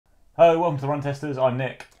Hello, welcome to the Run Testers. I'm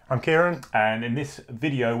Nick. I'm Kieran. And in this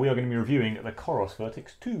video we are going to be reviewing the COROS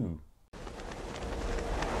Vertix 2.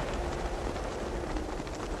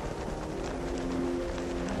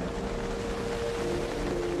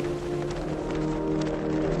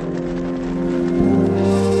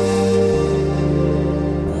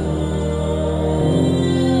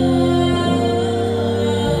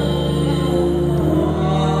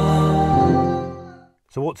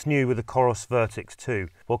 So what's new with the COROS Vertix 2?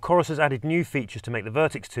 Well, COROS has added new features to make the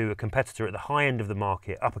Vertix 2 a competitor at the high end of the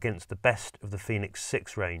market, up against the best of the Fenix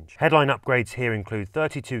 6 range. Headline upgrades here include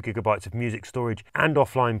 32 gigabytes of music storage and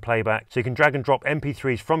offline playback, so you can drag and drop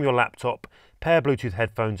MP3s from your laptop, pair Bluetooth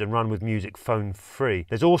headphones and run with music phone free.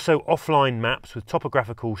 There's also offline maps with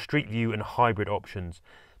topographical, street view and hybrid options,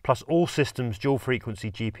 plus all systems dual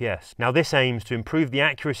frequency GPS. Now this aims to improve the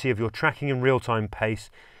accuracy of your tracking and real-time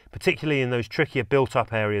pace, particularly in those trickier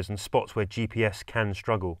built-up areas and spots where GPS can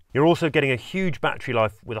struggle. You're also getting a huge battery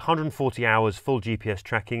life with 140 hours full GPS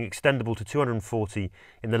tracking, extendable to 240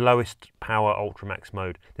 in the lowest power Ultramax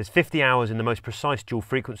mode. There's 50 hours in the most precise dual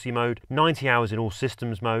frequency mode, 90 hours in all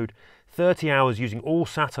systems mode, 30 hours using all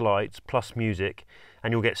satellites plus music,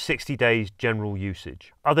 and you'll get 60 days general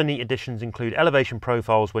usage. Other neat additions include elevation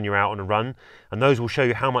profiles when you're out on a run, and those will show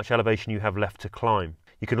you how much elevation you have left to climb.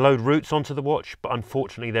 You can load routes onto the watch, but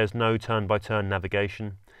unfortunately there's no turn-by-turn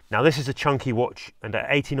navigation. Now this is a chunky watch, and at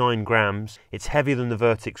 89 grams, it's heavier than the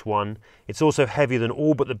Vertix 1. It's also heavier than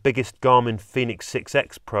all but the biggest Garmin Fenix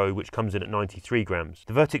 6X Pro, which comes in at 93 grams.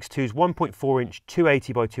 The Vertix 2's 1.4-inch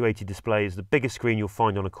 280 by 280 display is the biggest screen you'll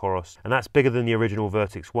find on a COROS, and that's bigger than the original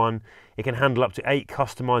Vertix 1. It can handle up to 8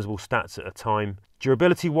 customizable stats at a time.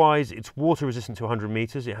 Durability-wise, it's water-resistant to 100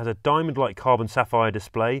 meters. It has a diamond-like carbon sapphire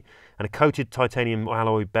display and a coated titanium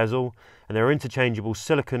alloy bezel, and there are interchangeable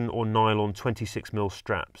silicon or nylon 26mm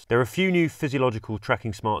straps. There are a few new physiological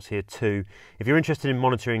tracking smarts here too. If you're interested in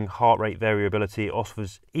monitoring heart rate variability, it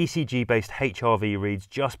offers ECG-based HRV reads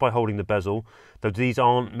just by holding the bezel, though these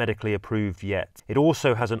aren't medically approved yet. It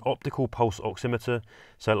also has an optical pulse oximeter,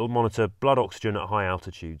 so it'll monitor blood oxygen at high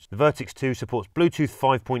altitudes. The Vertix 2 supports Bluetooth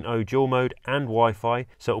 5.0 dual mode and Wi-Fi,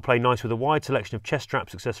 so it'll play nice with a wide selection of chest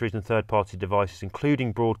straps, accessories and third-party devices,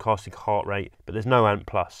 including broadcasting heart rate, but there's no ANT+.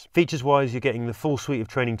 Features-wise, you're getting the full suite of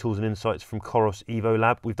training tools and insights from COROS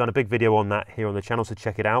EvoLab. We've done a big video on that here on the channel, so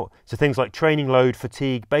check it out. So things like training load,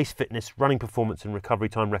 fatigue, base fitness, running performance and recovery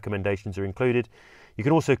time recommendations are included. You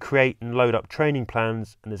can also create and load up training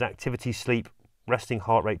plans, and there's activity, sleep, resting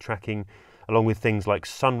heart rate tracking, along with things like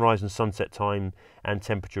sunrise and sunset time and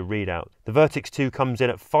temperature readout. The Vertix 2 comes in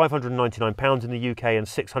at £599 in the UK and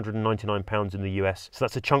 £699 in the US, so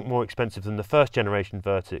that's a chunk more expensive than the first generation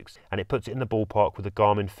Vertix, and it puts it in the ballpark with the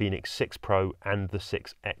Garmin Fenix 6 Pro and the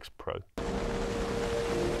 6X Pro.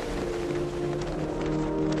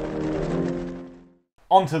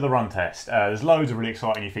 On to the run test. There's loads of really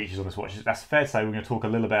exciting new features on this watch. That's fair to say. We're going to talk a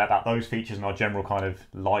little bit about those features and our general kind of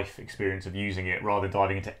life experience of using it, rather than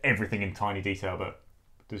diving into everything in tiny detail, but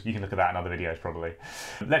you can look at that in other videos probably.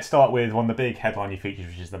 Let's start with one of the big headline new features,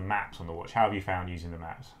 which is the maps on the watch. How have you found using the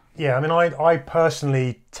maps? Yeah, I mean, I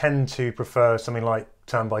personally tend to prefer something like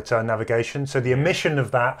turn-by-turn navigation, so the omission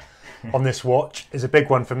of that on this watch is a big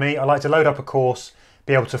one for me. I like to load up a course,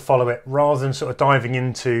 be able to follow it, rather than sort of diving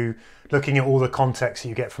into looking at all the context that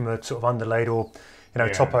you get from a sort of underlaid or, you know,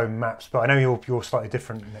 topo maps. But I know you're slightly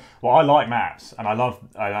different, Nick. Well, I like maps, and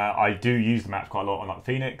I do use the maps quite a lot on like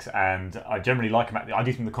Fenix, and I generally like a map. I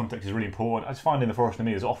do think the context is really important. I just find in the forest to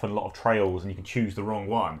me there's often a lot of trails, and you can choose the wrong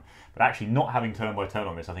one. But actually, not having turn by turn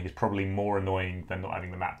on this, I think, is probably more annoying than not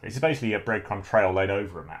having the map. It's basically a breadcrumb trail laid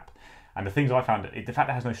over a map. And the things I found, the fact that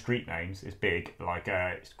it has no street names is big. Like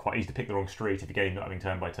it's quite easy to pick the wrong street if you're not having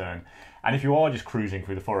turn by turn. And if you are just cruising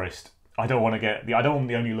through the forest, I don't want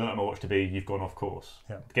the only alert on my watch to be you've gone off course.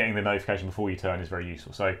 Yeah. Getting the notification before you turn is very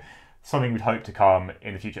useful. So something we'd hope to come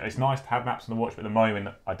in the future. It's nice to have maps on the watch, but at the moment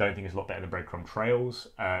I don't think it's a lot better than breadcrumb trails,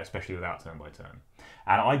 especially without turn by turn.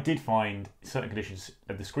 And I did find in certain conditions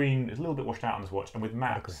the screen is a little bit washed out on this watch, and with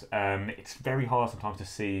maps, it's very hard sometimes to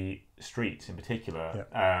see streets in particular.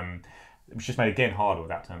 Yeah. Which just made it again harder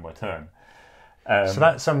without turn by turn.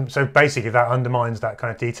 So basically that undermines that kind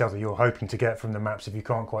of detail that you're hoping to get from the maps if you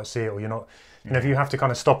can't quite see it, or you're not, you know, if you have to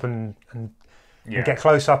kind of stop and get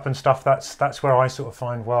close up and stuff. That's where I sort of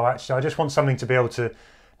find, well, actually, I just want something to be able to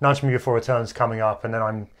nudge me before a turn's coming up, and then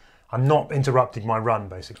I'm not interrupting my run,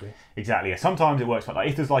 basically. Exactly. Yeah. Sometimes it works like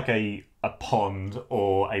if there's like a pond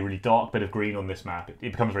or a really dark bit of green on this map, it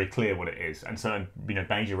becomes very clear what it is, and certain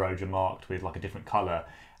major roads are marked with like a different colour.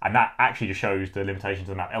 And that actually just shows the limitations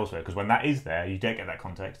of the map elsewhere, because when that is there, you don't get that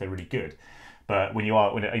context. They're really good. But when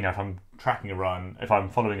if I'm tracking a run, if I'm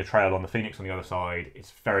following a trail on the Fenix on the other side,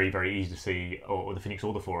 it's very, very easy to see, or the Fenix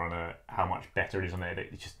or the Forerunner, how much better it is on there.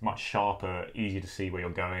 It's just much sharper, easier to see where you're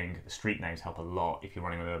going. The street names help a lot if you're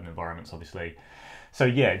running in urban environments, obviously. So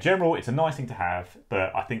yeah, in general, it's a nice thing to have,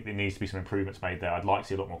 but I think there needs to be some improvements made there. I'd like to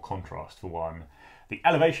see a lot more contrast for one. The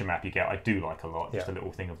elevation map you get, I do like a lot. Just a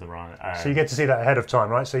little thing of the run. So you get to see that ahead of time,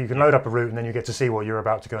 right? So you can load up a route and then you get to see what you're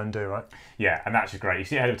about to go and do, right? Yeah, and that's just great. You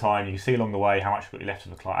see it ahead of time, you can see along the way how much you've got left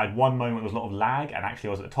of the climb. I had one moment there was a lot of lag, and actually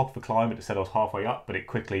I was at the top of the climb, but it said I was halfway up, but it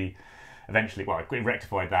quickly, eventually, well, it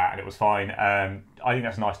rectified that, and it was fine. I think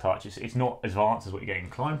that's a nice touch. It's not as advanced as what you're getting in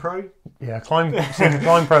Climb Pro. Yeah, Climb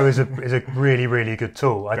Pro is a really, really good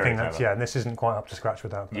tool. I think that's, clever. and this isn't quite up to scratch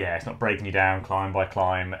with that. Yeah, it's not breaking you down climb by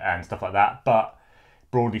climb and stuff like that, but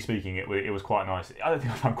broadly speaking, it was quite nice. I don't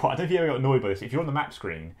know if you ever got annoyed by this. If you're on the map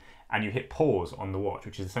screen and you hit pause on the watch,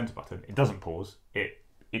 which is the centre button, it doesn't pause. It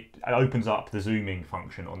opens up the zooming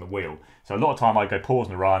function on the wheel. So a lot of time I'd go pause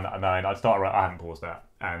on the run, and then I'd start I haven't paused that,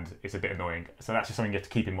 and it's a bit annoying. So that's just something you have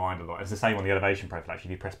to keep in mind a lot. It's the same on the elevation profile. Actually,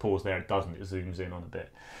 if you press pause there, it doesn't. It zooms in on a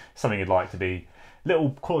bit. Something you'd like to be.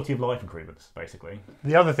 Little quality of life improvements, basically.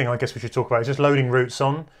 The other thing I guess we should talk about is just loading routes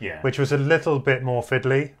on, which was a little bit more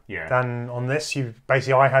fiddly than on this.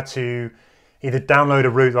 I had to either download a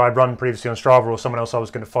route that I'd run previously on Strava or someone else I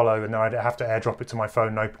was going to follow, and then I'd have to airdrop it to my phone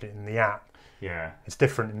and open it in the app. Yeah. It's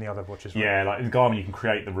different in the other watches, right? Yeah, like in Garmin you can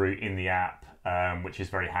create the route in the app, which is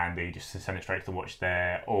very handy, just to send it straight to the watch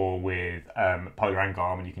there. Or with Polar and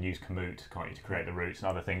Garmin you can use Komoot, can't you, to create the routes and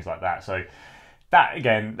other things like that. So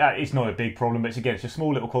that is not a big problem, but it's just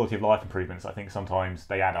small little quality of life improvements. I think sometimes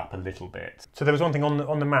they add up a little bit. So there was one thing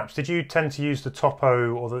on the maps. Did you tend to use the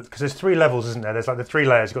topo, or because there's 3 levels, isn't there? There's like the 3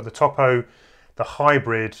 layers. You've got the topo, the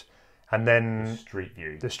hybrid, and then the street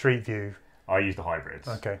view. The street view. I use the hybrids.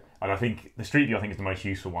 Okay. And I think the street view is the most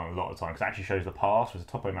useful one a lot of the time, because it actually shows the path. With a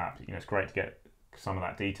topo map, it's great to get some of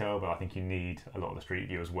that detail, but I think you need a lot of the street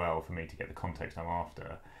view as well for me to get the context I'm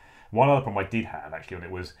after. One other problem I did have actually on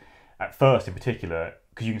it was, at first in particular,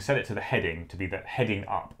 because you can set it to the heading to be the heading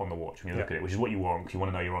up on the watch when you look at it, which is what you want because you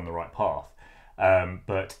want to know you're on the right path.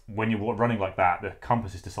 But when you're running like that, the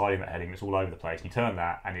compass is deciding that heading. It's all over the place. And you turn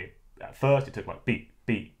that, and at first it took like beep,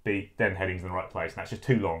 beep, beep, then heading's in the right place, and that's just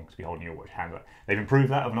too long to be holding your watch hand. They've improved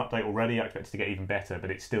that of an update already. I expect it to get even better, but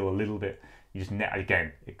it's still a little bit. You just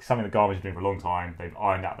again, it's something that Garmin's been doing for a long time. They've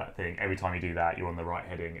ironed out that thing. Every time you do that, you're on the right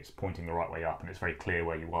heading. It's pointing the right way up, and it's very clear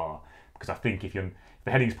where you are. Because I think if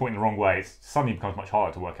the heading's pointing the wrong way, it suddenly becomes much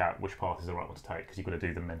harder to work out which path is the right one to take, because you've got to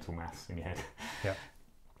do the mental maths in your head.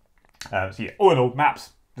 Yeah. So yeah, all in all,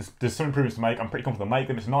 maps. There's some improvements to make. I'm pretty confident they'll make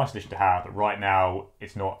them. It's a nice addition to have, but right now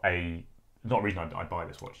it's not a reason I'd buy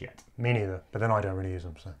this watch yet. Me neither. But then I don't really use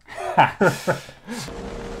them, so.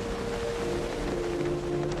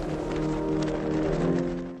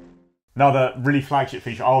 Another really flagship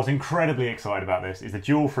feature, I was incredibly excited about this, is the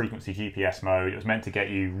dual frequency GPS mode. It was meant to get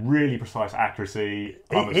you really precise accuracy.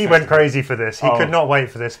 He went crazy for this. He could not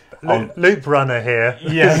wait for this. Loop runner here.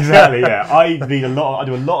 Yeah, exactly. Yeah, I do a lot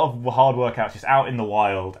of hard workouts just out in the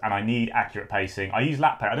wild, and I need accurate pacing. I use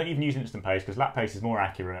lap pace. I don't even use instant pace because lap pace is more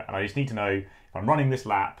accurate, and I just need to know if I'm running this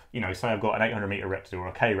lap. Say I've got an 800 meter rep to do or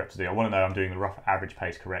a K rep to do. I want to know I'm doing the rough average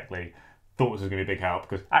pace correctly. Thought this was going to be a big help,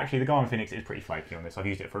 because actually the Garmin Fenix is pretty flaky on this. I've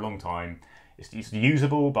used it for a long time. It's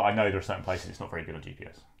usable, but I know there are certain places it's not very good on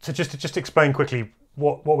GPS. So just explain quickly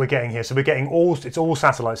what we're getting here. So we're getting it's all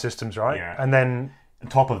satellite systems, right? Yeah. And then on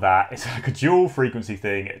top of that, it's like a dual frequency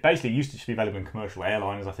thing. It basically used to just be available in commercial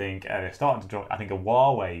airliners, I think. They're starting to drop. I think a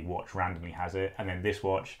Huawei watch randomly has it, and then this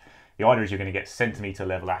watch, the idea is you're going to get centimetre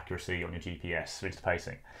level accuracy on your GPS for its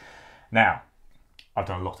pacing. Now, I've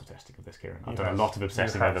done a lot of testing of this, Kieran. I've done a lot of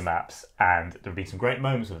obsessing over maps, and there have been some great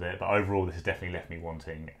moments with it, but overall this has definitely left me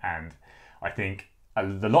wanting. And I think a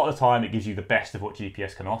lot of the time it gives you the best of what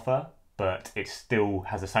GPS can offer, but it still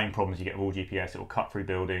has the same problems you get with all GPS. It will cut through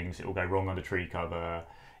buildings, it will go wrong under tree cover,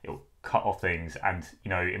 it will cut off things, and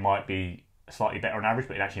it might be slightly better on average,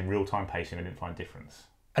 but actually in real-time pacing I didn't find a difference.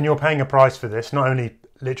 And you're paying a price for this, not only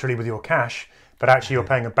literally with your cash, but actually you're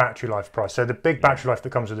paying a battery life price. So the big battery life that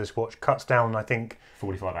comes with this watch cuts down, I think,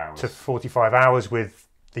 45 hours to 45 hours with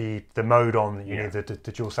the mode on that you need,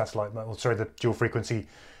 the dual satellite mode, the dual frequency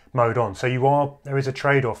mode on. So there is a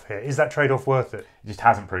trade-off here. Is that trade-off worth it? It just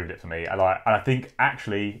hasn't proved it for me. And I think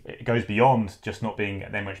actually it goes beyond just not being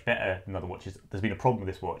that much better than other watches. There's been a problem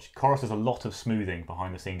with this watch. COROS does a lot of smoothing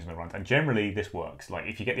behind the scenes in the runs, and generally this works. Like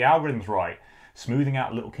if you get the algorithms right, smoothing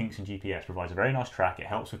out little kinks in GPS provides a very nice track. It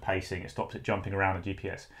helps with pacing. It stops it jumping around in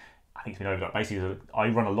GPS. I think it's been overdone. Basically, I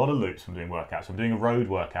run a lot of loops from doing workouts. So I'm doing a road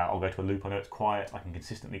workout. I'll go to a loop. I know it's quiet. I can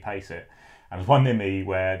consistently pace it. And there's one near me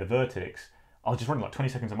where the Vertix, I was just running like 20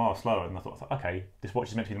 seconds a mile slower, and I thought, okay, this watch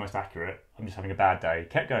is meant to be the most accurate. I'm just having a bad day.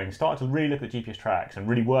 Kept going, started to really look at the GPS tracks and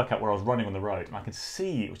really work out where I was running on the road, and I could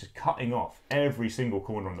see it was just cutting off every single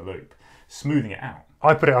corner on the loop, smoothing it out.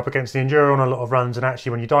 I put it up against the Enduro on a lot of runs, and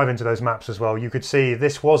actually when you dive into those maps as well, you could see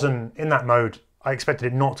this wasn't, in that mode, I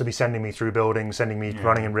expected it not to be sending me through buildings, sending me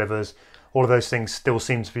running in rivers. All of those things still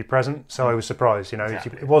seemed to be present, so I was surprised, you know.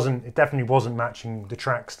 Exactly. It definitely wasn't matching the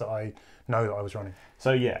tracks that I know that I was running.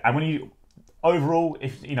 So yeah, and when you, overall,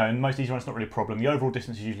 if you know, in most of these runs, it's not really a problem. The overall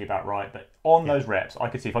distance is usually about right, but on those reps, I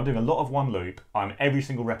could see if I'm doing a lot of one loop, every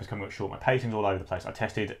single rep is coming up short. My pacing's all over the place. I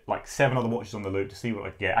tested like 7 other watches on the loop to see what I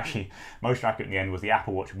could get. Actually, most accurate in the end was the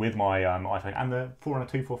Apple Watch with my iPhone, and the Forerunner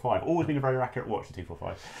 245. Always been a very accurate watch, the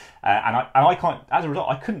 245. And I can't, as a result,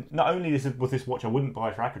 I couldn't. Not only was this watch I wouldn't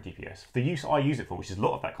buy for accurate GPS, the use I use it for, which is a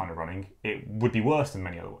lot of that kind of running, it would be worse than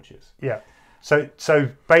many other watches. Yeah. So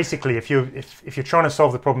basically, if you're trying to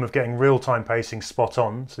solve the problem of getting real-time pacing spot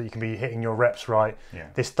on, so you can be hitting your reps right,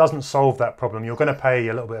 this doesn't solve that problem. You're going to pay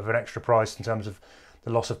a little bit of an extra price in terms of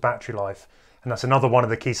the loss of battery life, and that's another one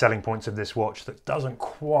of the key selling points of this watch that doesn't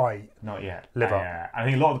quite live up. I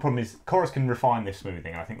think a lot of the problem is COROS can refine this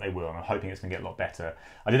smoothing, and I think they will, and I'm hoping it's going to get a lot better.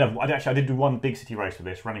 I did do one big city race with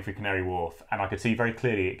this, running through Canary Wharf, and I could see very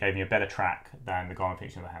clearly it gave me a better track than the Garmin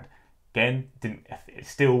Fenix on the other hand. Again, it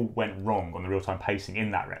still went wrong on the real-time pacing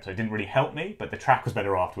in that rep, so it didn't really help me, but the track was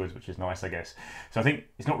better afterwards, which is nice, I guess. So I think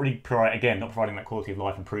it's not really, not providing that quality of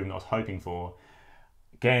life improvement I was hoping for.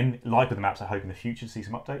 Again, like with the maps, I hope in the future to see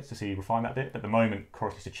some updates, to see refine that bit, but at the moment,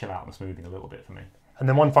 COROS needs to chill out on the smoothing a little bit for me. And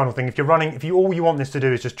then one final thing, if all you want this to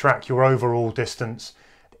do is just track your overall distance,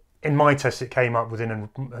 in my test it came up within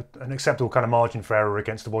an acceptable kind of margin for error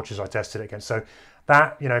against the watches I tested it against. So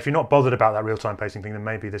that, you know, if you're not bothered about that real-time pacing thing, then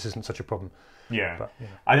maybe this isn't such a problem. Yeah. But,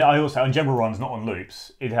 I also, on general runs, not on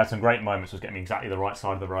loops, it had some great moments, was getting me exactly the right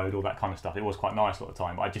side of the road, all that kind of stuff. It was quite nice a lot of the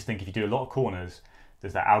time, but I just think if you do a lot of corners,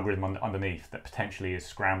 there's that algorithm underneath that potentially is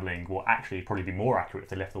scrambling, will actually probably be more accurate if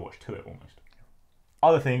they left the watch to it almost.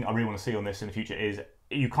 Other thing I really want to see on this in the future is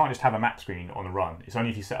you can't just have a map screen on a run. It's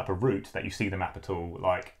only if you set up a route that you see the map at all.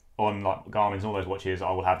 Like on like Garmin's and all those watches,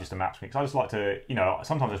 I will have just a map screen. Because I just like to, you know,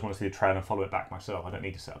 sometimes I just want to see the trail and follow it back myself. I don't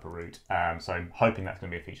need to set up a route. So I'm hoping that's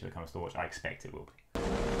going to be a feature that comes to the watch. I expect it will be.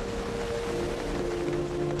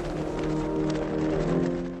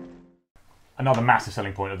 Another massive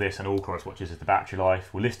selling point of this and all COROS watches is the battery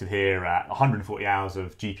life. We're listed here at 140 hours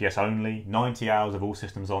of GPS only, 90 hours of all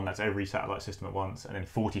systems on, that's every satellite system at once, and then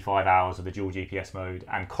 45 hours of the dual GPS mode.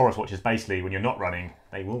 And COROS watches, basically, when you're not running,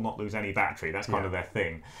 they will not lose any battery. That's kind of their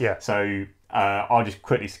thing. Yeah. So I'll just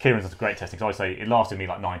quickly, Kieran's does great testing, so I say it lasted me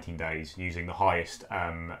like 19 days using the highest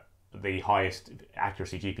accuracy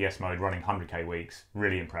GPS mode, running 100k weeks.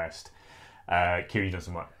 Really impressed. Kieran, you've done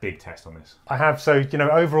some big tests on this. I have. So, you know,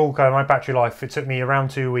 overall, my battery life, it took me around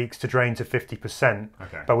 2 weeks to drain to 50%.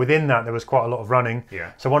 Okay. But within that, there was quite a lot of running.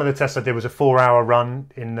 Yeah. So one of the tests I did was a 4-hour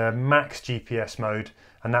run in the max GPS mode,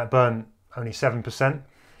 and that burnt only 7%,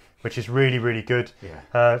 which is really, really good.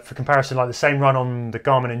 Yeah. For comparison, like the same run on the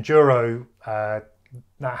Garmin Enduro,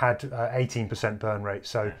 that had 18% burn rate.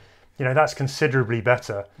 So, you know, that's considerably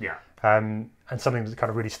better. Yeah. And something that kind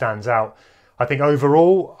of really stands out. I think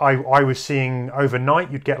overall, I was seeing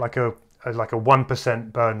overnight you'd get like a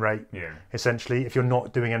 1% burn rate, essentially, if you're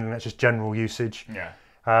not doing anything that's just general usage. Yeah.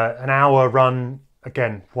 An hour run,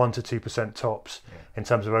 again, 1 to 2% tops in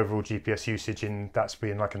terms of overall GPS usage, and that's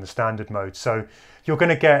being like in the standard mode. So you're going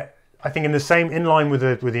to get, I think, in line with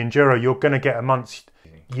the Enduro, you're going to get a month's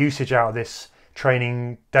usage out of this,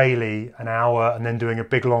 training daily an hour and then doing a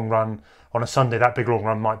big long run on a Sunday. That big long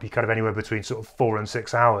run might be kind of anywhere between sort of 4 and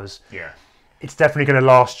 6 hours. Yeah. It's definitely going to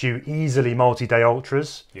last you easily multi-day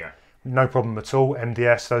ultras. Yeah. No problem at all.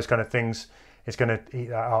 MDS, those kind of things, it's going to eat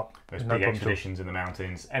that up. Those big expeditions in the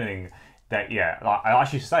mountains, anything that, like I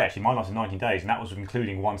should say, actually, mine lasted 19 days, and that was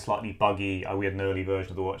including one slightly buggy, we had an early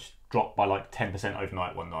version of the watch, dropped by like 10%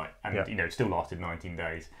 overnight one night, and you know, it still lasted 19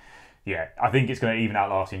 days. Yeah, I think it's going to even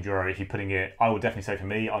outlast the Enduro if you're putting it, I would definitely say for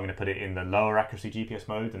me, I'm going to put it in the lower accuracy GPS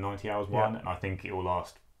mode, the 90 hours one, and I think it will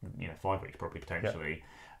last, 5 weeks probably, potentially.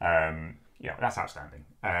 Yeah, that's outstanding.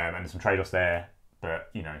 And there's some trade-offs there, but,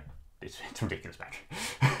 it's ridiculous battery.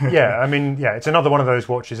 Yeah, I mean, it's another one of those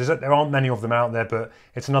watches. There aren't many of them out there, but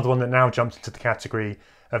it's another one that now jumps into the category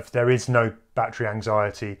of there is no battery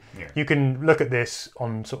anxiety. Yeah. You can look at this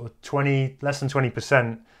on sort of less than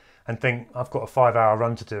 20% and think, I've got a 5-hour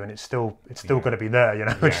run to do, and it's still going to be there,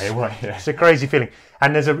 It's a crazy feeling.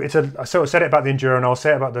 And I sort of said it about the Enduro, and I'll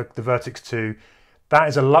say it about the Vertix 2. That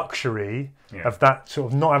is a luxury of that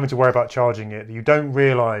sort of not having to worry about charging it. You don't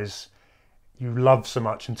realise you love so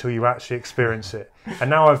much until you actually experience it.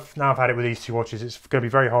 And now I've had it with these two watches. It's going to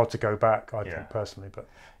be very hard to go back, I think, personally. But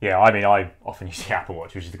yeah, I mean, I often use the Apple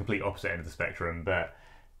Watch, which is the complete opposite end of the spectrum, but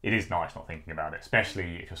it is nice not thinking about it,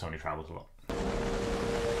 especially if you're someone who travels a lot.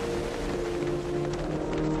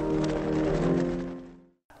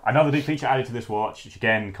 Another big feature added to this watch, which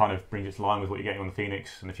again kind of brings it to line with what you're getting on the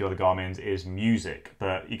Fenix and a few other Garmins, is music.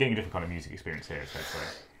 But you're getting a different kind of music experience here, so.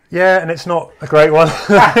 Yeah, and it's not a great one.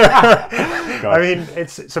 I mean,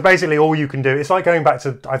 so basically all you can do, it's like going back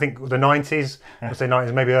to, I think, the 90s, I'd say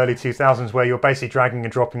 90s, maybe early 2000s, where you're basically dragging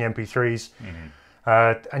and dropping MP3s.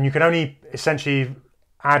 And you can only essentially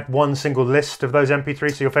add one single list of those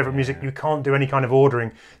MP3s to your favourite music. You can't do any kind of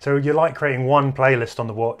ordering. So you're like creating one playlist on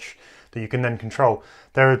the watch that you can then control.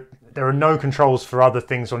 There are no controls for other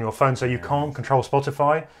things on your phone, so you can't control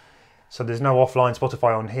Spotify. So there's no offline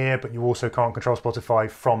Spotify on here, but you also can't control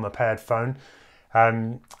Spotify from a paired phone.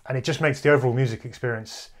 And it just makes the overall music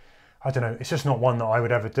experience, I don't know, it's just not one that I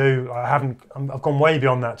would ever do. I've gone way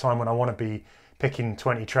beyond that time when I want to be picking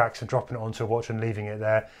 20 tracks and dropping it onto a watch and leaving it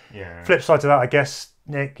there. Flip side to that, I guess,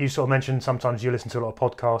 Nick, you sort of mentioned sometimes you listen to a lot of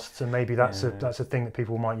podcasts, and maybe that's a thing that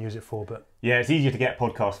people might use it for. But yeah, it's easier to get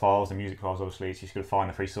podcast files than music files, obviously, so you just got to find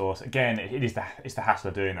the free source. Again, it's the hassle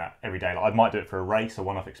of doing that every day. Like, I might do it for a race, a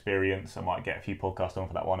one-off experience. I might get a few podcasts on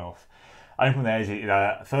for that one-off. Only problem there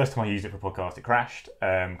is, first time I used it for a podcast, it crashed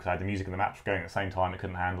because I had the music and the maps going at the same time. It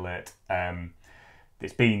couldn't handle it.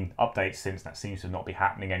 It's been updates since, that seems to not be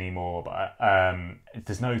happening anymore. But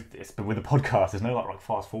but with the podcast, there's no like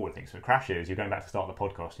fast forward thing. So it crashes, you're going back to start the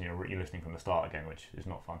podcast and you're listening from the start again, which is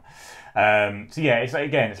not fun. So yeah, it's a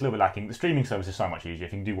little bit lacking. The streaming service is so much easier.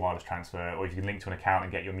 If you can do wireless transfer, or if you can link to an account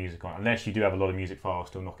and get your music on, unless you do have a lot of music files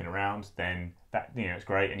still knocking around, then that, it's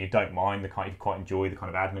great, and you don't mind you quite enjoy the kind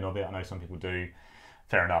of admin of it. I know some people do.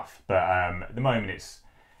 Fair enough, but at the moment it's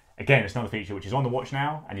another feature which is on the watch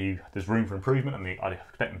now, and there's room for improvement, and I'd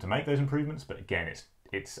expect them to make those improvements. But again,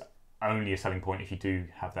 it's only a selling point if you do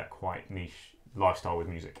have that quite niche lifestyle with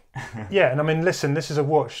music. Yeah, and I mean, listen, this is a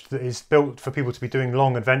watch that is built for people to be doing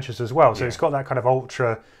long adventures as well. So it's got that kind of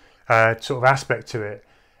ultra sort of aspect to it.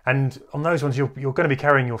 And on those ones, you're going to be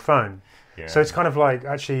carrying your phone. Yeah. So it's kind of like,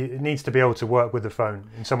 actually, it needs to be able to work with the phone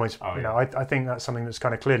in some ways. I think that's something that's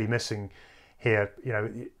kind of clearly missing here.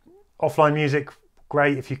 Offline music,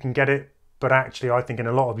 great if you can get it, but actually I think in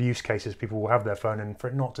a lot of use cases people will have their phone, and for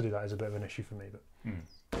it not to do that is a bit of an issue for me. But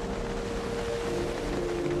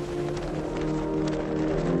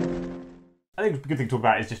I think a good thing to talk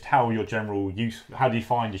about is just how your general use, how do you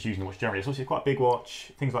find just using the watch generally? It's obviously quite a big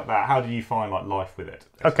watch, things like that. How do you find like life with it?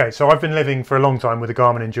 Okay, so I've been living for a long time with the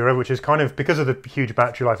Garmin Enduro, which is kind of, because of the huge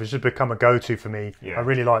battery life, it's just become a go-to for me. I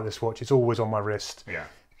really like this watch. It's always on my wrist.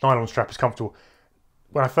 Nylon strap is comfortable.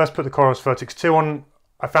 When I first put the COROS Vertix 2 on,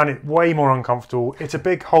 I found it way more uncomfortable. It's a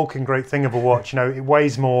big hulking great thing of a watch. It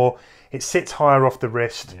weighs more. It sits higher off the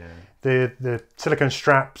wrist. The silicone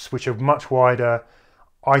straps, which are much wider,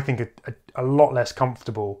 I think are a lot less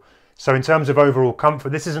comfortable. So in terms of overall comfort,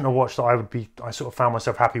 this isn't a watch that I sort of found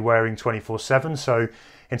myself happy wearing 24/7. So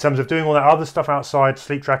in terms of doing all that other stuff outside,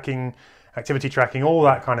 sleep tracking, activity tracking, all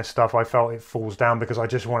that kind of stuff, I felt it falls down because I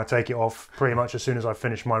just want to take it off pretty much as soon as I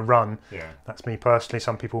finish my run. That's me personally.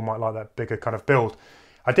 Some people might like that bigger kind of build.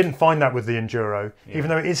 I didn't find that with the Enduro, even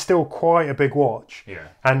though it is still quite a big watch.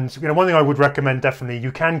 And one thing I would recommend, definitely,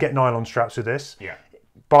 you can get nylon straps with this.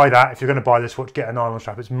 Buy that. If you're going to buy this watch, get a nylon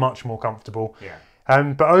strap. It's much more comfortable.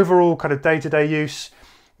 But overall, kind of day-to-day use,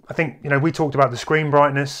 I think, we talked about the screen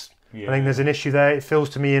brightness. I think there's an issue there. It feels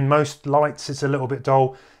to me in most lights it's a little bit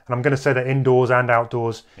dull. And I'm going to say that indoors and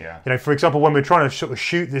outdoors. For example, when we're trying to sort of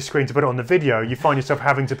shoot this screen to put it on the video, you find yourself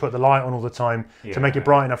having to put the light on all the time to make it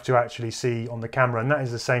bright enough to actually see on the camera. And that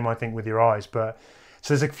is the same, I think, with your eyes. But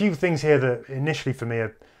so there's a few things here that initially for me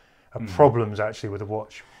are problems actually with the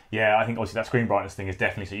watch. Yeah, I think obviously that screen brightness thing is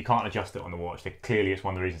definitely, so you can't adjust it on the watch. Clearly, it's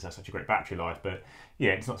one of the reasons that's such a great battery life. But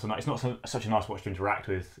yeah, it's not such a nice watch to interact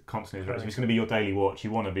with constantly. If it's going to be your daily watch,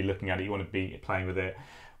 you want to be looking at it, you want to be playing with it.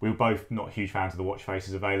 We were both not huge fans of the watch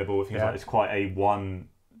faces available. It feels like it's quite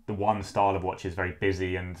the one style of watch is very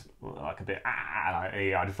busy and like a bit.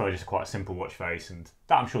 I prefer just quite a simple watch face, and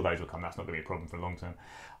I'm sure those will come. That's not going to be a problem for the long term.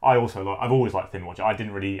 I've always liked thin watch. I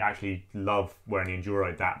didn't really actually love wearing the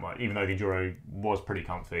Enduro that much, even though the Enduro was pretty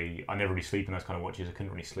comfy. I never really sleep in those kind of watches. I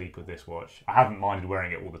couldn't really sleep with this watch. I haven't minded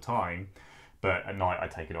wearing it all the time, but at night I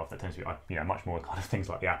take it off. That tends to be much more kind of things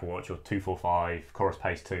like the Apple Watch or 245, COROS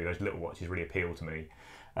Pace 2. Those little watches really appeal to me.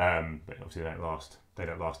 But obviously they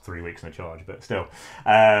don't last 3 weeks in a charge, but still.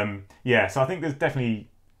 So I think there's definitely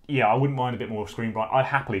Yeah, I wouldn't mind a bit more screen bright. I'd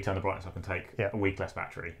happily turn the brightness up and take a week less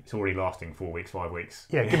battery. It's already lasting 4 weeks, 5 weeks.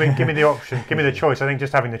 Yeah, give me the option, give me the choice. I think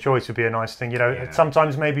just having the choice would be a nice thing. You know,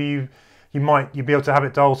 sometimes maybe you'd be able to have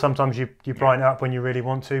it dull. Sometimes you brighten it up when you really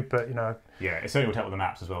want to, but you know. Yeah, it certainly would help with the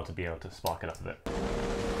maps as well to be able to spark it up a bit.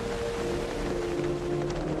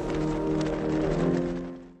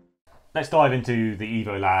 Let's dive into the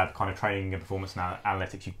EvoLab kind of training and performance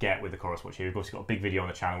analytics you get with the COROS watch here. We've also got a big video on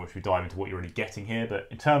the channel which we dive into what you're really getting here, but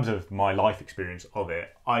in terms of my life experience of it,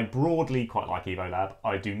 I broadly quite like EvoLab.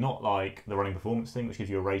 I do not like the running performance thing, which gives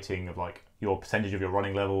you a rating of like your percentage of your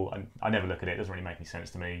running level, and I never look at it. It doesn't really make any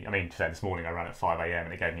sense to me. I mean, this morning I ran at 5 AM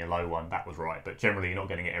and it gave me a low one. That was right, but generally you're not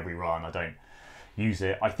getting it every run. I don't use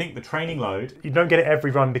it. I think the training load... You don't get it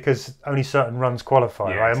every run because only certain runs qualify,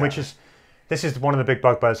 right? Exactly. And which is... This is one of the big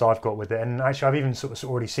bugbears I've got with it, and actually I've even sort of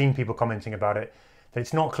already seen people commenting about it, that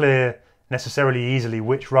it's not clear necessarily easily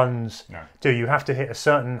which runs do. You have to hit a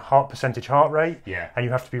certain percentage heart rate, and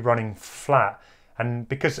you have to be running flat, and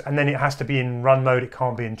then it has to be in run mode, it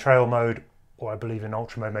can't be in trail mode, or I believe in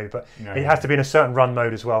ultra mode maybe, but it has to be in a certain run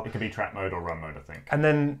mode as well. It can be track mode or run mode, I think. And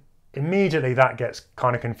then immediately that gets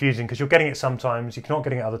kind of confusing because you're getting it sometimes, you're not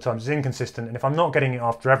getting it other times, it's inconsistent, and if I'm not getting it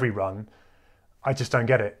after every run, I just don't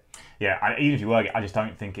get it. Yeah, even if you were, I just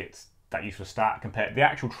don't think it's that useful stat compared to the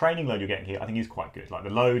actual training load you're getting here. I think is quite good. Like the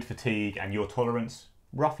load, fatigue, and your tolerance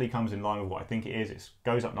roughly comes in line with what I think it is. It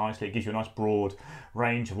goes up nicely. It gives you a nice broad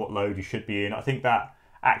range of what load you should be in. I think that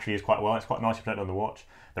actually is quite well. It's quite nicely presented on the watch.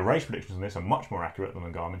 The race predictions on this are much more accurate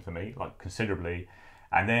than Garmin for me, like considerably.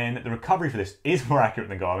 And then the recovery for this is more accurate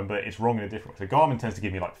than Garmin, but it's wrong in a different way. So Garmin tends to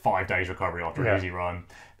give me like 5 days recovery after an easy run.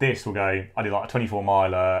 This will go, I did like a 24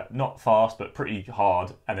 miler, not fast, but pretty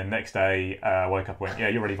hard. And then next day, woke up and went, yeah,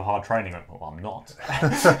 you're ready for hard training. I went, well, I'm not.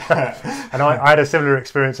 And I had a similar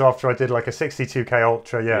experience after I did like a 62k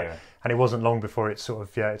ultra, and it wasn't long before it's sort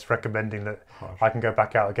of, it's recommending that I can go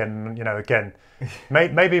back out again, you know, again.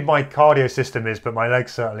 Maybe my cardio system is, but my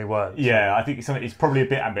legs certainly weren't. Yeah, I think it's probably a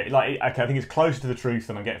bit ambitious. Like, okay, I think it's closer to the truth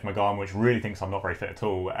than I'm getting from a Garmin, which really thinks I'm not very fit at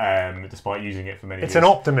all, despite using it for many years. It's an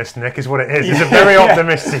optimist, Nick, is what it is. It's a very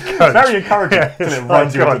optimistic coach. It's very encouraging until it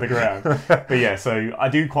runs you into the ground. But yeah, so I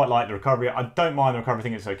do quite like the recovery. I don't mind the recovery. I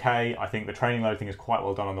think it's okay. I think the training load thing is quite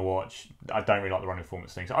well done on the watch. I don't really like the running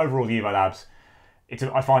performance thing. So overall, the EvoLabs,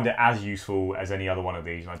 I find it as useful as any other one of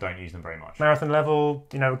these, and I don't use them very much. Marathon level,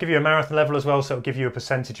 you know, it'll give you a marathon level as well, so it'll give you a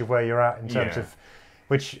percentage of where you're at in terms of,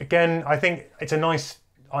 which again, I think it's a nice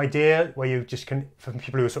idea where you just can, for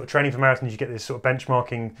people who are sort of training for marathons, you get this sort of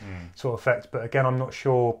benchmarking sort of effect. But again, I'm not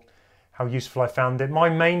sure how useful I found it. My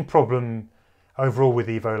main problem overall with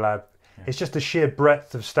EvoLab is just the sheer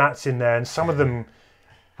breadth of stats in there, and some of them,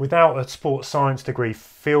 without a sports science degree,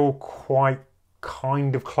 feel quite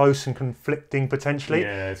kind of close and conflicting potentially.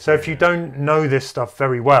 So if you don't know this stuff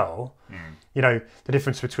very well, you know, the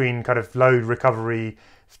difference between kind of load, recovery,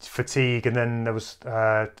 fatigue, and then there was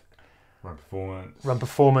run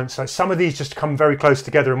performance. Like some of these just come very close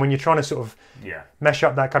together, and when you're trying to sort of mesh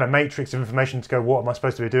up that kind of matrix of information to go, what am I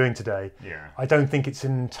supposed to be doing today? I don't think it's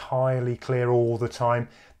entirely clear all the time.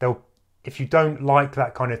 If you don't like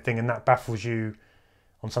that kind of thing and that baffles you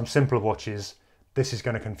on some simpler watches, this is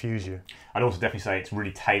going to confuse you. I'd also definitely say it's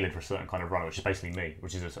really tailored for a certain kind of runner, which is basically me,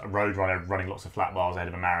 which is a road runner running lots of flat bars ahead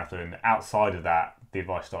of a marathon. Outside of that, the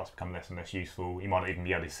advice starts to become less and less useful. You might not even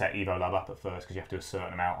be able to set EvoLab up at first because you have to do a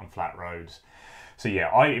certain amount on flat roads. So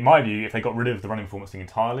yeah, in my view, if they got rid of the running performance thing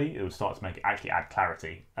entirely, it would start to actually add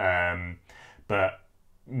clarity. But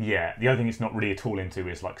yeah, the other thing it's not really at all into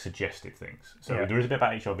is like suggestive things. So there is a bit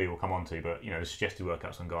about HRV we'll come on to, but you know, there's suggested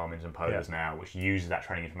workouts on Garmin's and Polars now, which uses that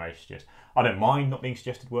training information. I don't mind not being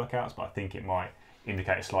suggested workouts, but I think it might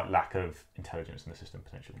indicate a slight lack of intelligence in the system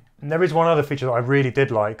potentially. And there is one other feature that I really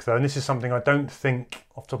did like though, and this is something I don't think,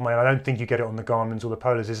 off the top of my head, I don't think you get it on the Garmin's or the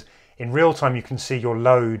Polars, is in real time you can see your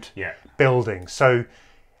load building. So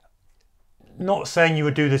not saying you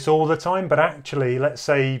would do this all the time, but actually, let's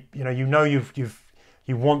say,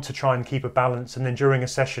 you want to try and keep a balance, and then during a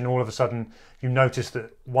session, all of a sudden, you notice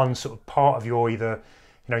that one sort of part of your either,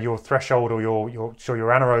 your threshold or your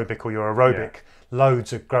anaerobic or your aerobic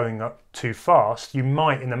loads are growing up too fast. You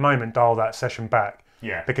might, in the moment, dial that session back,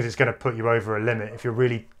 because it's going to put you over a limit if you're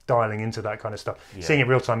really dialing into that kind of stuff. Seeing it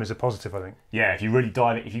real time is a positive, I think. Yeah, if you really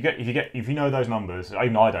dive in, if you know those numbers,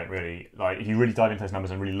 even I don't really if you really dive into those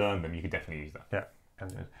numbers and really learn them, you could definitely use that. Yeah.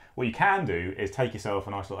 What you can do is take yourself a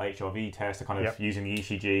nice little HRV test, to kind of using the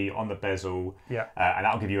ECG on the bezel, and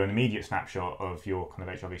that'll give you an immediate snapshot of your kind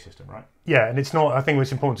of HRV system, right? Yeah, and it's not. I think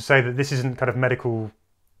it's important to say that this isn't kind of medical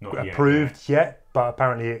approved yet, but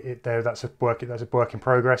apparently that's a work in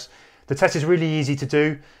progress. The test is really easy to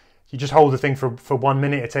do. you just hold the thing for 1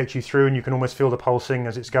 minute, it takes you through and you can almost feel the pulsing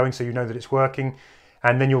as it's going, so you know that it's working.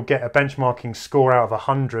 And then you'll get a benchmarking score out of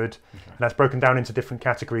 100, and that's broken down into different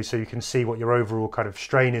categories, so you can see what your overall kind of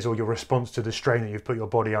strain is, or your response to the strain that you've put your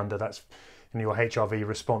body under. That's your HRV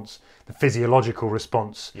response, the physiological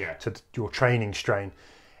response to your training strain.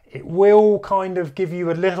 It will kind of give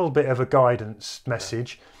you a little bit of a guidance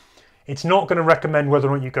message. It's not going to recommend whether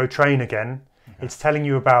or not you go train again. It's telling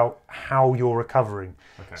you about how you're recovering.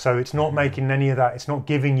 So it's not making any of that. It's not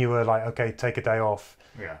giving you a like, okay, take a day off.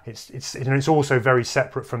 It's also very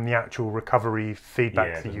separate from the actual recovery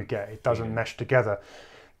feedback that you get. It doesn't mesh together.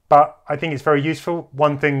 But I think it's very useful.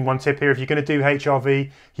 One tip here, if you're going to do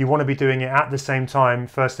HRV, you want to be doing it at the same time,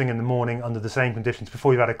 first thing in the morning, under the same conditions,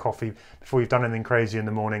 before you've had a coffee, before you've done anything crazy in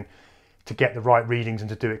the morning, to get the right readings and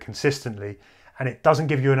to do it consistently. And it doesn't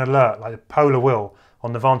give you an alert like the Polar will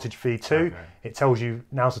on the Vantage V2. It tells you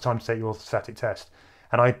now's the time to take your orthostatic test.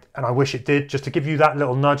 And I wish it did, just to give you that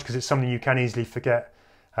little nudge, because it's something you can easily forget.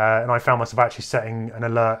 And I found myself actually setting an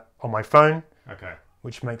alert on my phone,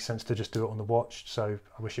 which makes sense to just do it on the watch. So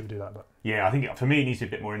I wish it would do that. But yeah, I think for me it needs to be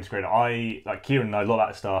a bit more integrated. Like Kieran knows a lot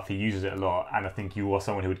about the stuff. He uses it a lot, and I think you are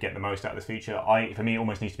someone who would get the most out of this feature. For me, it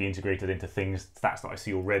almost needs to be integrated into stats that I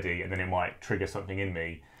see already, and then it might trigger something in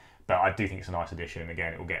me. But I do think it's a nice addition.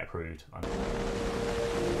 Again, it will get approved.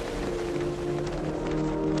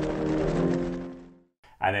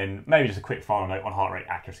 And then maybe just a quick final note on heart rate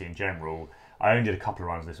accuracy in general. I only did a couple of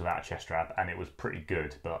runs of this without a chest strap, and it was pretty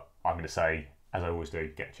good. But I'm going to say, as I always do,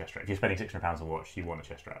 get a chest strap. If you're spending £600 on a watch, you want a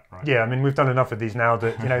chest strap, right? Yeah, I mean, we've done enough of these now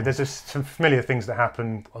that, there's just some familiar things that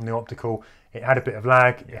happen on the optical. It had a bit of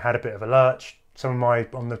lag, it had a bit of a lurch.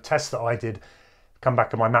 On the tests that I did, come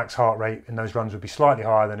back to my max heart rate in those runs would be slightly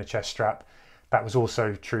higher than a chest strap. That was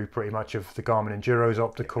also true pretty much of the Garmin Enduro's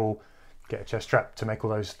optical. Get a chest strap to make all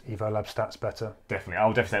those EvoLab stats better. Definitely.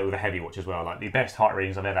 I'll definitely say with a heavy watch as well. Like the best heart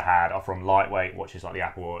readings I've ever had are from lightweight watches like the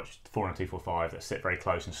Apple Watch 49245 that sit very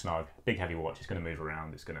close and snug. Big heavy watch, it's going to move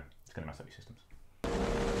around, it's going to mess up your systems.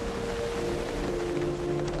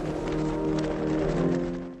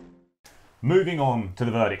 Moving on to the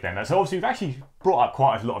verdict then. So obviously we've actually brought up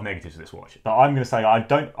quite a lot of negatives of this watch, but I'm going to say I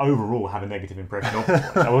don't overall have a negative impression of this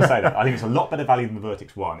watch. I will say that. I think it's a lot better value than the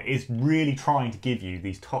Vertix 1. It is really trying to give you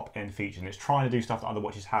these top end features, and it's trying to do stuff that other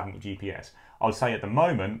watches haven't with GPS. I would say at the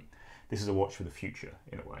moment, this is a watch for the future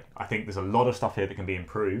in a way. I think there's a lot of stuff here that can be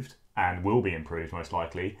improved and will be improved most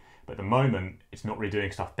likely. But at the moment, it's not really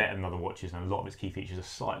doing stuff better than other watches, and a lot of its key features are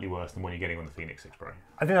slightly worse than what you're getting on the Fenix 6 Pro.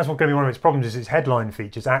 I think that's what's going to be one of its problems, is its headline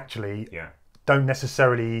features actually don't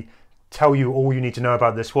necessarily tell you all you need to know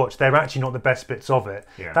about this watch. They're actually not the best bits of it.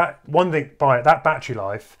 That one thing by it, that battery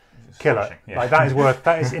life, killer. Like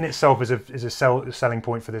that is in itself is a selling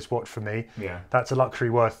point for this watch for me. That's a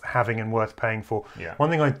luxury worth having and worth paying for.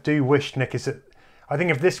 One thing I do wish, Nick, is that I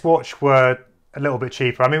think if this watch were a little bit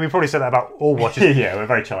cheaper. I mean, we probably said that about all watches. Yeah, we're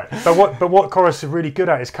very tight. But what COROS are really good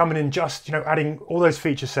at is coming in just, adding all those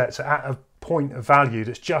feature sets at a point of value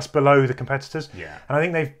that's just below the competitors. And I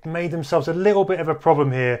think they've made themselves a little bit of a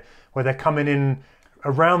problem here, where they're coming in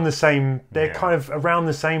around the same, kind of around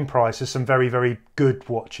the same price as some very, very good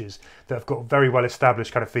watches that have got very well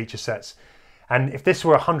established kind of feature sets. And if this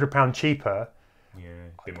were £100 cheaper,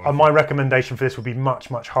 my recommendation for this would be much,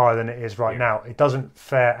 much higher than it is right now. It doesn't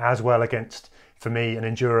fare as well against, for me, an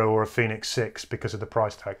Enduro or a Fenix 6 because of the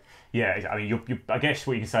price tag. Yeah, I mean, I guess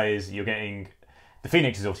what you can say is you're getting... The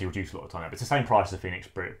Fenix is obviously reduced a lot of time, but it's the same price as the Fenix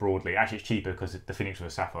broadly. Actually, it's cheaper because the Fenix with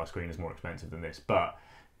a sapphire screen is more expensive than this, but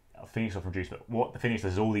Fenix off reduced. But what the Fenix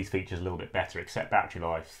does is all these features a little bit better, except battery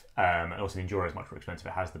life, and also the Enduro is much more expensive.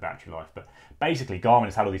 It has the battery life, but basically Garmin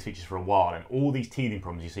has had all these features for a while, and all these teething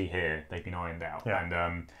problems you see here, they've been ironed out.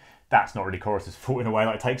 And that's not really COROS' fault in a way.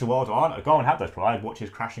 Like, it takes a while to iron. Garmin had those problems. I had watches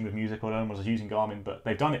crashing with music on them when I was using Garmin, but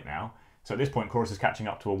they've done it now. So at this point, COROS is catching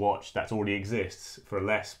up to a watch that already exists for a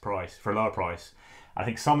lower price. I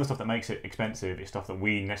think some of the stuff that makes it expensive is stuff that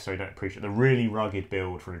we necessarily don't appreciate. The really rugged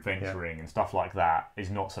build for adventuring and stuff like that is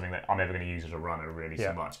not something that I'm ever going to use as a runner really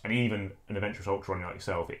so much. And even an adventurous ultra runner like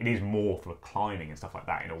yourself, it is more for climbing and stuff like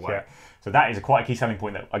that in a way. So that is quite a key selling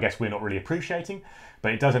point that I guess we're not really appreciating,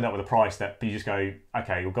 but it does end up with a price that you just go,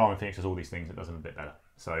 okay, well, Garmin Fenix does all these things, it does them a bit better.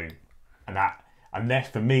 So, and that, unless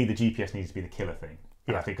for me the GPS needs to be the killer thing.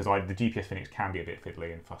 And I think because the GPS Fenix can be a bit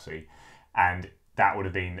fiddly and fussy, and that would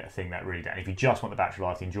have been a thing that really... And if you just want the battery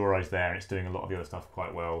life, the Enduro's there and it's doing a lot of the other stuff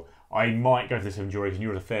quite well. I might go for this Enduro.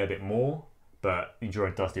 Enduro's a fair bit more, but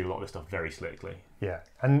Enduro does do a lot of this stuff very slickly. Yeah,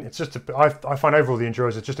 and it's just... I find overall the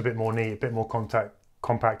Enduro's are just a bit more neat, a bit more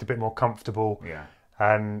compact, a bit more comfortable. Yeah.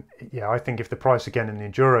 And I think if the price again in the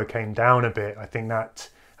Enduro came down a bit, I think that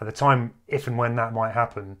at the time, if and when that might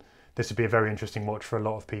happen, this would be a very interesting watch for a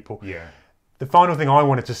lot of people. Yeah. The final thing I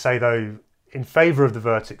wanted to say, though, in favour of the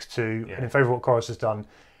Vertix 2 and in favour of what COROS has done,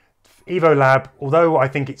 EvoLab, although I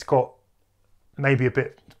think it's got maybe a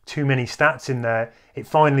bit too many stats in there, it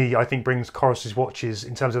finally, I think, brings COROS's watches,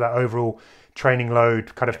 in terms of that overall training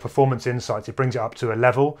load, kind of performance insights, it brings it up to a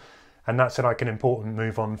level, and that's like an important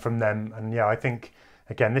move on from them. And yeah, I think,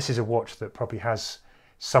 again, this is a watch that probably has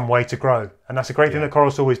some way to grow, and that's a great thing that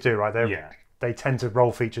COROS always do, right? They tend to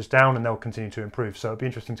roll features down and they'll continue to improve, so it'll be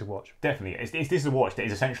interesting to watch. Definitely. This is a watch that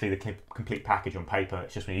is essentially the complete package on paper.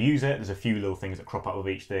 It's just when you use it, there's a few little things that crop up with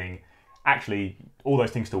each thing. Actually, all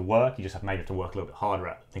those things still work, you just have maybe to work a little bit harder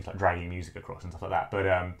at things like dragging music across and stuff like that. But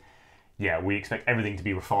yeah, we expect everything to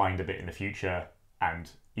be refined a bit in the future, and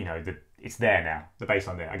you know, it's there now, the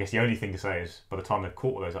baseline there. I guess the only thing to say is, by the time they've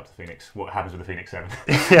caught all those up to Fenix, what happens with the Fenix 7?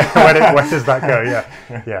 Yeah, where does that go?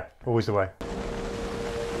 Yeah, always the way.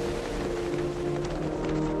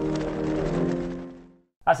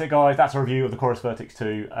 That's it, guys. That's a review of the COROS Vertix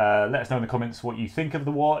 2. Let us know in the comments what you think of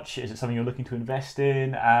the watch. Is it something you're looking to invest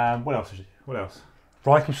in? What else?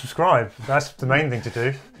 Like and subscribe. That's the main thing to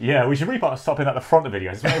do. Yeah, we should really stop in at the front of the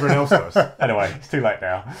videos. It's what everyone else does. Anyway, it's too late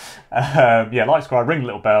now. Yeah, like, subscribe, ring the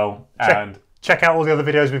little bell, and check out all the other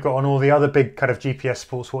videos we've got on all the other big kind of GPS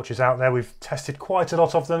sports watches out there. We've tested quite a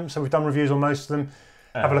lot of them, so we've done reviews on most of them.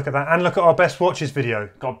 Have a look at that, and look at our best watches video.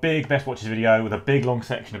 Got a big best watches video with a big long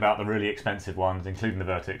section about the really expensive ones, including the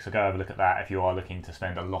Vertix. So go have a look at that if you are looking to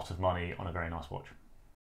spend a lot of money on a very nice watch.